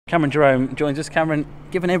Cameron Jerome joins us. Cameron,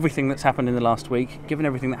 given everything that's happened in the last week, given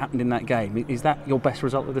everything that happened in that game, is that your best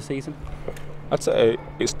result of the season? I'd say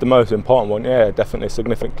it's the most important one, yeah, definitely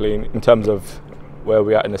significantly in terms of where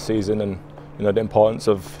we're at in the season and the importance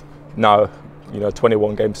of now,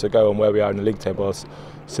 21 games to go and where we are in the league table. I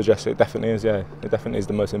suggest it definitely is, yeah. It definitely is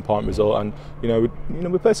the most important result, and we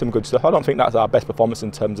played some good stuff. I don't think that's our best performance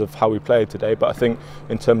in terms of how we played today, but I think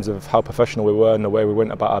in terms of how professional we were and the way we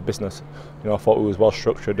went about our business, I thought we was well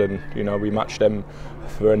structured, and we matched them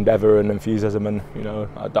for endeavour and enthusiasm, and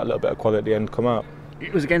that little bit of quality at the end come out.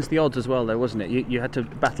 It was against the odds as well, though, wasn't it? You had to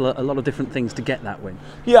battle a lot of different things to get that win.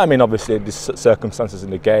 Yeah, I mean, obviously the circumstances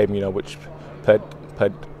in the game, which played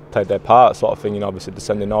their part, sort of thing. Obviously the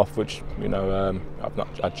sending off, which I've not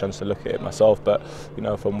had a chance to look at it myself, but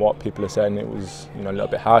from what people are saying, it was a little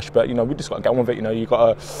bit harsh. But we just got to get on with it. You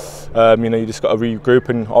got to you just got to regroup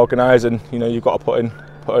and organise, and you've got to put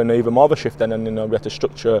in even more of a shift then, and we had to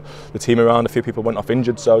structure the team around. A few people went off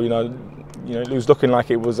injured, so it was looking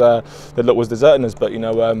like it was the luck was deserting us, but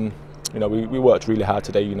we worked really hard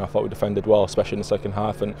today. I thought we defended well, especially in the second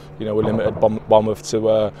half, and we limited Bournemouth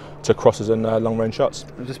to crosses and long range shots.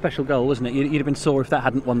 It was a special goal, wasn't it? You'd have been sore if that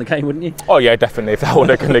hadn't won the game, wouldn't you? Oh yeah, definitely. If that won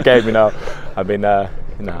the game,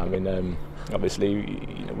 obviously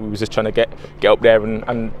we was just trying to get up there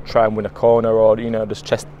and try and win a corner, or just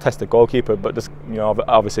test the goalkeeper, but just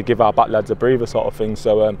obviously give our back lads a breather, sort of thing.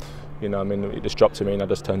 So it just dropped to me, and I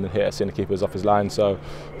just turned and hit it, seeing the keeper was off his line. So,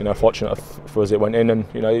 fortunate for us it went in, and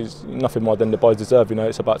it's nothing more than the boys deserve.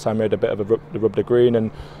 It's about time we had a bit of a rub the green,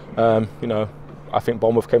 and I think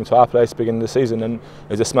Bournemouth came to our place beginning of the season, and it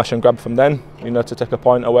was a smash and grab from then, to take a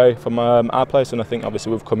point away from our place. And I think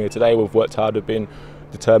obviously we've come here today, we've worked hard, we've been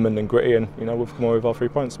determined and gritty, and we've come away with all 3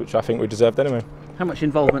 points, which I think we deserved anyway. How much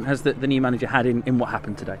involvement has the new manager had in what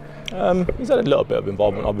happened today? He's had a little bit of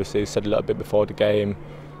involvement. Obviously, he said a little bit before the game.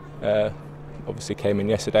 Obviously came in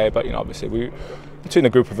yesterday, but obviously between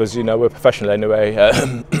the group of us, we're professional anyway.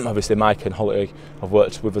 Obviously Mike and Holly have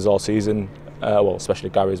worked with us all season. Well,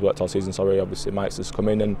 especially Gary's worked all season. Sorry, obviously Mike's just come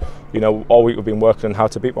in, and all week we've been working on how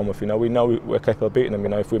to beat Bournemouth. We know we're capable of beating them.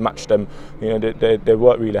 If we match them, they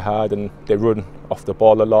work really hard and they run off the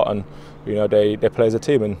ball a lot, and they play as a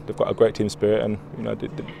team, and they've got a great team spirit, and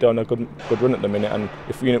they're on a good run at the minute. And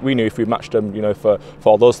if we knew if we matched them, for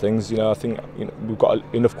all those things, I think we've got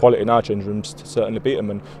enough quality in our change rooms to certainly beat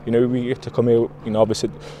them. And we have to come here,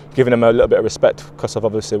 obviously giving them a little bit of respect because of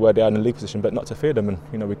obviously where they are in the league position, but not to fear them.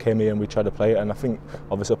 And we came here and we tried to play it, and I think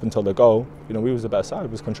obviously up until the goal, we was the better side, we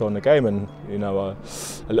was controlling the game, and a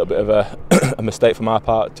little bit of a mistake from our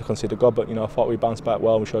part to concede a goal, but I thought we bounced back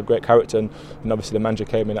well. We showed great character, and obviously the manager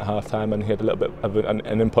came in at half time, and he had a little bit of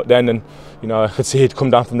an input then, and I could see he'd come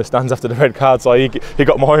down from the stands after the red card, so he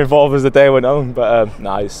got more involved as the day went on. But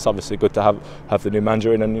it's obviously good to have the new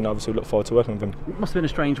manager in, and obviously we look forward to working with him. It must have been a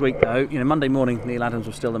strange week though. Monday morning Neil Adams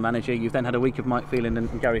was still the manager. You've then had a week of Mike Phelan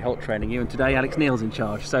and Gary Holt training you, and today Alex Neil's in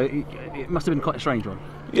charge. So it must have been quite a strange one.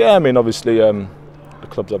 Yeah, I mean, obviously the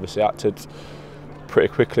club's obviously acted pretty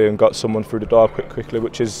quickly and got someone through the door quickly,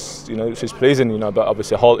 which is pleasing. But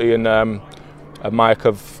obviously Holty and Mike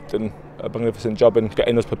have done a magnificent job in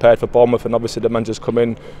getting us prepared for Bournemouth, and obviously the manager's come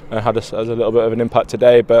in and has a little bit of an impact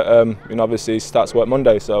today, but obviously he starts work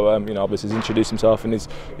Monday, so obviously he's introduced himself, and he's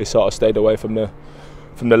sort of stayed away from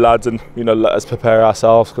the lads, and let us prepare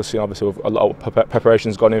ourselves, because obviously a lot of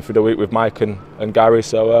preparation's gone in through the week with Mike and Gary,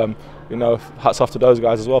 so hats off to those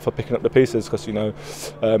guys as well for picking up the pieces, because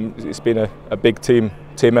it's been a big team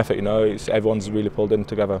effort. Everyone's really pulled in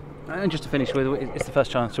together. And just to finish with, it's the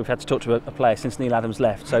first chance we've had to talk to a player since Neil Adams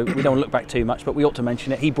left, so we don't want to look back too much, but we ought to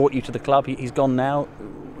mention it. He brought you to the club, he's gone now.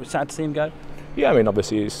 Sad to see him go? Yeah, I mean,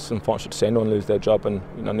 obviously it's unfortunate to see anyone lose their job, and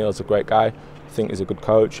Neil's a great guy. I think he's a good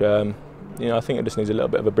coach. I think he just needs a little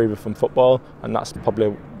bit of a breather from football, and that's probably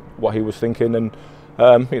what he was thinking. And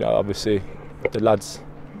obviously the lads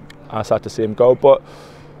are sad to see him go, but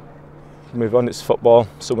move on. It's football.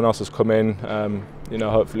 Someone else has come in.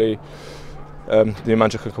 Hopefully the new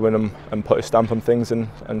manager can come in and put his stamp on things and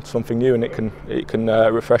something new, and it can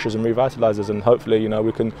refresh us and revitalise us, and hopefully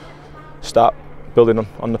we can start building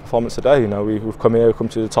on the performance today. We've come here, we've come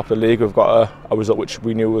to the top of the league, we've got a result which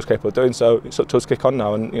we knew we was capable of doing, so it's up to us to kick on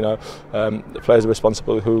now, and the players are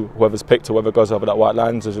responsible. Whoever's picked or whoever goes over that white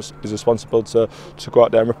line is responsible to go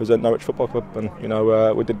out there and represent Norwich Football Club, and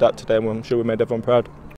we did that today, and I'm sure we made everyone proud.